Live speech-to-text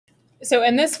So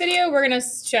in this video, we're going to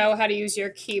show how to use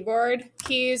your keyboard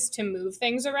keys to move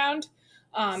things around.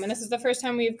 And this is the first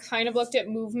time we've kind of looked at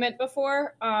movement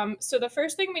before. So the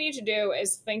first thing we need to do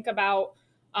is think about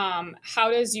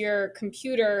how does your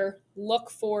computer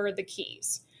look for the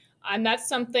keys? And that's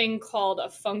something called a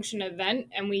function event,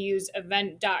 and we use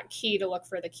event.key to look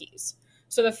for the keys.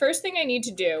 So the first thing I need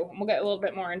to do, and we'll get a little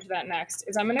bit more into that next,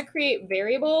 is I'm going to create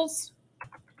variables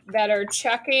that are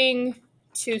checking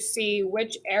to see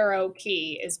which arrow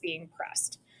key is being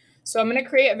pressed. So I'm going to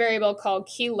create a variable called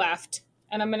key left,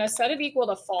 and I'm going to set it equal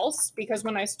to false because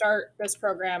when I start this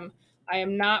program, I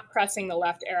am not pressing the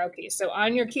left arrow key. So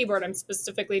on your keyboard, I'm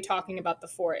specifically talking about the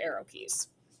 4 arrow keys.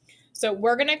 So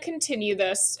we're going to continue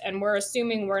this, and we're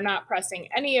assuming we're not pressing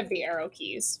any of the arrow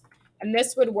keys. And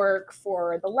this would work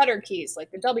for the letter keys,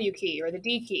 like the W key or the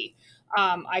D key.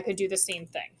 I could do the same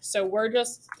thing. So we're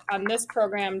just on this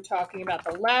program talking about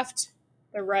the left,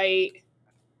 the right,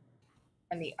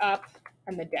 and the up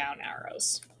and the down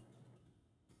arrows.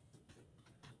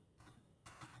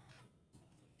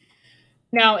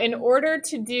 Now, in order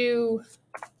to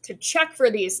check for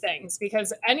these things,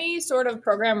 because any sort of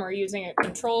program we're using a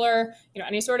controller,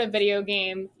 any sort of video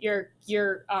game, your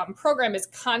program is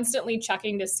constantly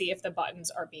checking to see if the buttons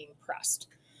are being pressed.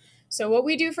 So what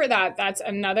we do for that, that's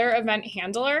another event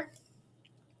handler.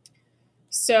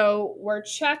 So we're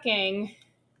checking,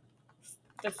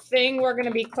 the thing we're going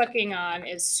to be clicking on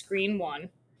is screen 1.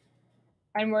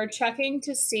 And we're checking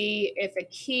to see if a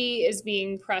key is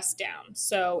being pressed down.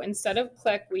 So instead of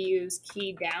click, we use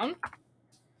key down.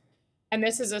 And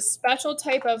this is a special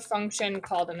type of function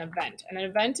called an event. And an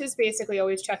event is basically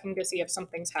always checking to see if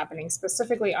something's happening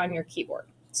specifically on your keyboard.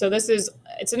 So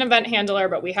it's an event handler,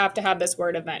 but we have to have this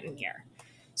word event in here.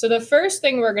 So the first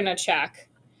thing we're going to check,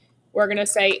 we're going to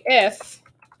say if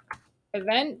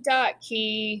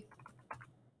event.key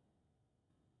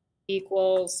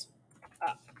equals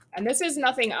up. And this is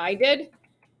nothing I did.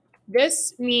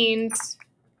 This means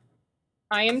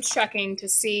I am checking to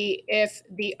see if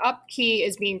the up key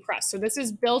is being pressed. So this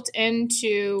is built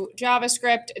into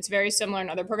JavaScript. It's very similar in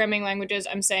other programming languages.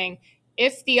 I'm saying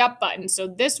if the up button, so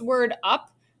this word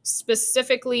up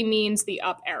specifically means the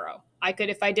up arrow.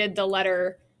 If I did the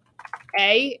letter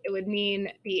A, it would mean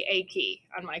the A key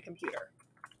on my computer.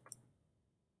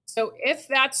 So if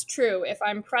that's true, if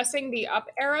I'm pressing the up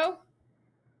arrow,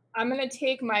 I'm going to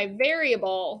take my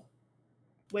variable,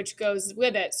 which goes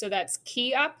with it. So that's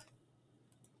key up.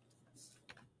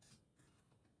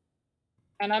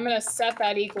 And I'm going to set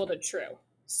that equal to true.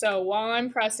 So if I'm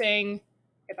pressing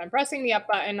the up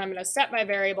button, I'm going to set my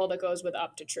variable that goes with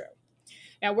up to true.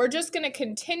 Now we're just going to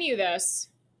continue this.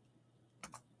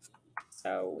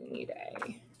 So we need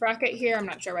a bracket here. I'm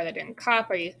not sure why that didn't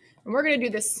copy. And we're going to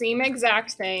do the same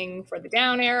exact thing for the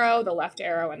down arrow, the left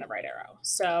arrow, and the right arrow.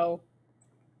 So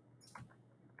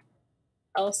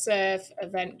else if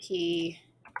event key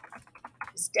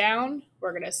is down,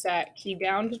 we're going to set key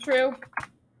down to true.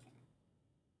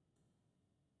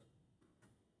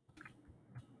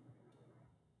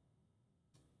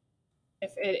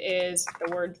 If it is,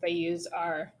 the words they use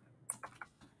are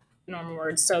normal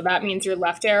words. So that means your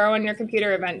left arrow on your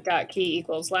computer, event.key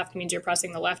equals left means you're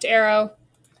pressing the left arrow.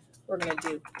 We're going to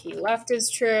do key left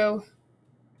is true.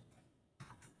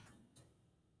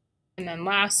 And then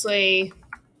lastly,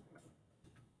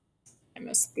 I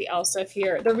missed the else if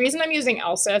here. The reason I'm using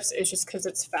else ifs is just because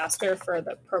it's faster for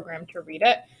the program to read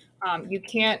it. You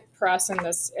can't press in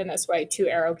this way 2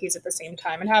 arrow keys at the same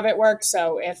time and have it work.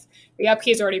 So if the up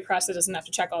key is already pressed, it doesn't have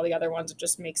to check all the other ones. It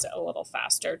just makes it a little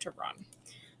faster to run.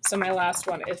 So my last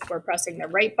one, if we're pressing the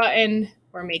right button,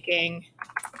 we're making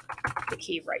the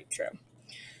key right true.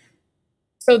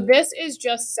 So this is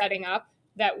just setting up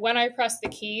that when I press the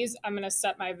keys, I'm going to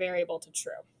set my variable to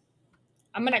true.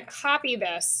 I'm going to copy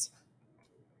this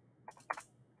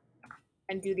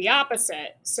and do the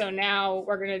opposite. So now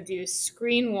we're going to do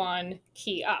screen 1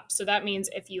 key up. So that means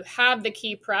if you have the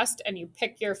key pressed and you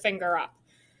pick your finger up.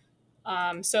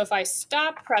 So if I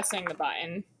stop pressing the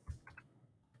button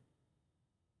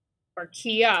or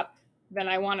key up, then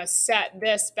I want to set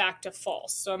this back to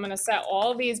false. So I'm going to set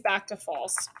all of these back to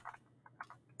false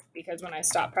because when I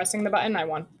stop pressing the button, I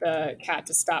want the cat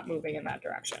to stop moving in that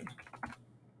direction.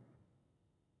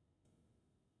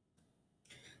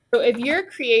 So if you're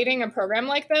creating a program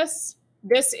like this,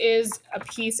 this is a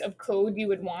piece of code you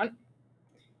would want.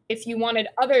 If you wanted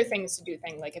other things to do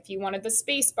things, like if you wanted the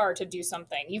space bar to do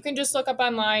something, you can just look up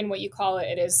online what you call it.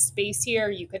 It is space here.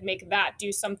 You could make that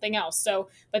do something else. So,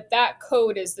 but that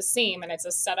code is the same, and it's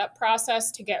a setup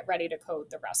process to get ready to code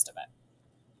the rest of it.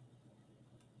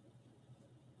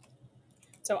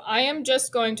 So I am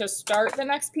just going to start the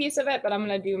next piece of it, but I'm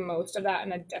going to do most of that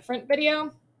in a different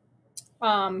video.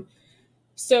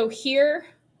 So here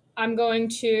I'm going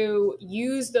to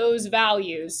use those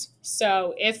values.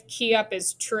 So if key up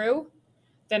is true,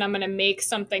 then I'm going to make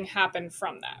something happen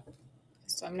from that.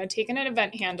 So I'm going to take an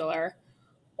event handler.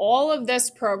 All of this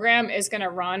program is going to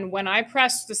run when I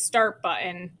press the start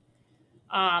button.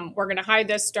 We're going to hide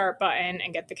this start button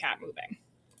and get the cat moving.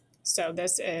 So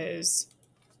this is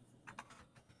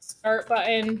start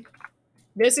button.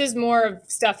 This is more of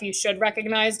stuff you should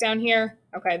recognize down here.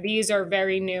 Okay, these are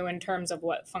very new in terms of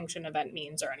what function event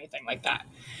means or anything like that.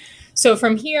 So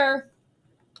from here,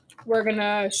 we're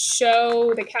gonna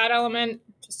show the cat element,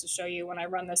 just to show you when I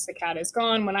run this, the cat is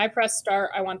gone. When I press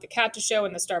start, I want the cat to show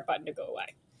and the start button to go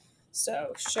away.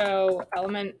 So show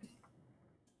element.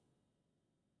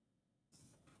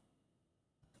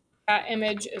 Cat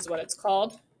image is what it's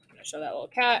called. I'm gonna show that little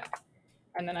cat.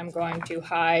 And then I'm going to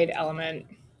hide element.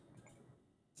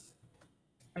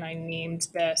 And I named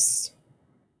this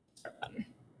start button.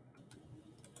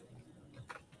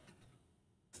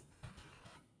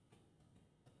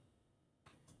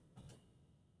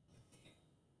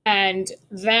 And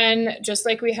then just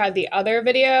like we had the other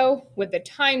video with the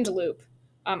timed loop,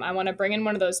 I want to bring in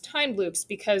one of those timed loops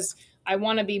because I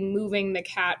want to be moving the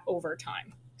cat over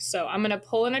time. So I'm going to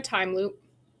pull in a time loop,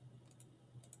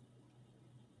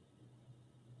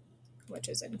 which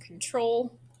is in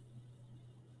control.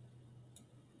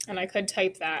 And I could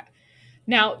type that.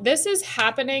 Now, this is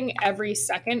happening every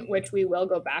second, which we will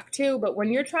go back to. But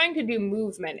when you're trying to do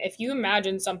movement, if you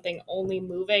imagine something only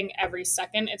moving every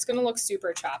second, it's going to look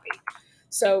super choppy.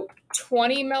 So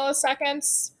 20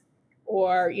 milliseconds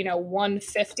or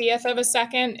 1/50th of a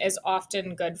second is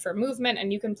often good for movement,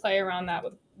 and you can play around that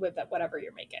with whatever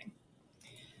you're making.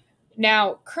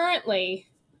 Now, currently,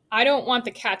 I don't want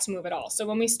the cat to move at all. So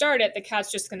when we start it, the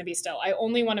cat's just going to be still. I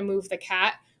only want to move the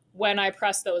cat when I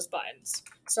press those buttons.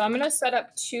 So I'm going to set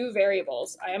up two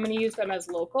variables. I am going to use them as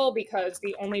local because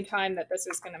the only time that this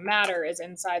is going to matter is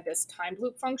inside this timed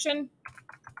loop function.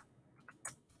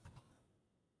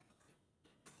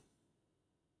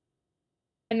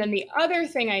 And then the other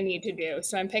thing I need to do,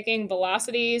 so I'm picking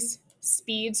velocities,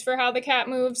 speeds for how the cat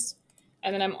moves,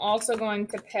 and then I'm also going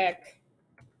to pick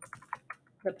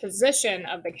the position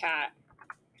of the cat.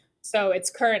 So its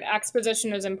current X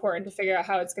position is important to figure out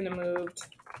how it's going to move.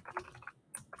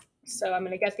 So I'm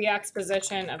going to get the X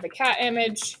position of the cat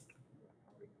image,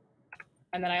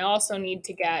 and then I also need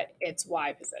to get its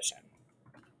Y position.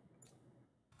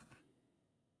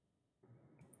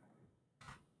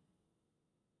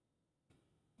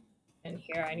 And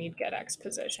here I need get X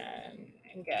position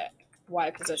and get Y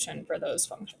position for those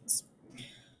functions.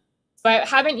 But I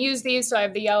haven't used these, so I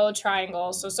have the yellow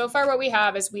triangle. So far what we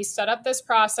have is we set up this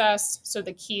process so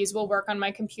the keys will work on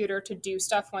my computer to do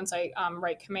stuff once I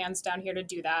write commands down here to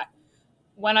do that.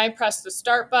 When I press the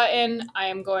start button, I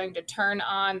am going to turn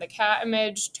on the cat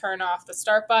image, turn off the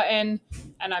start button,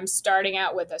 and I'm starting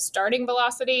out with a starting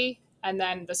velocity and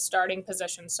then the starting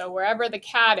position. So wherever the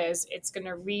cat is, it's going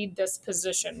to read this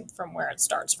position from where it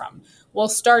starts from. We'll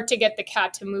start to get the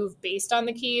cat to move based on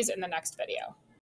the keys in the next video.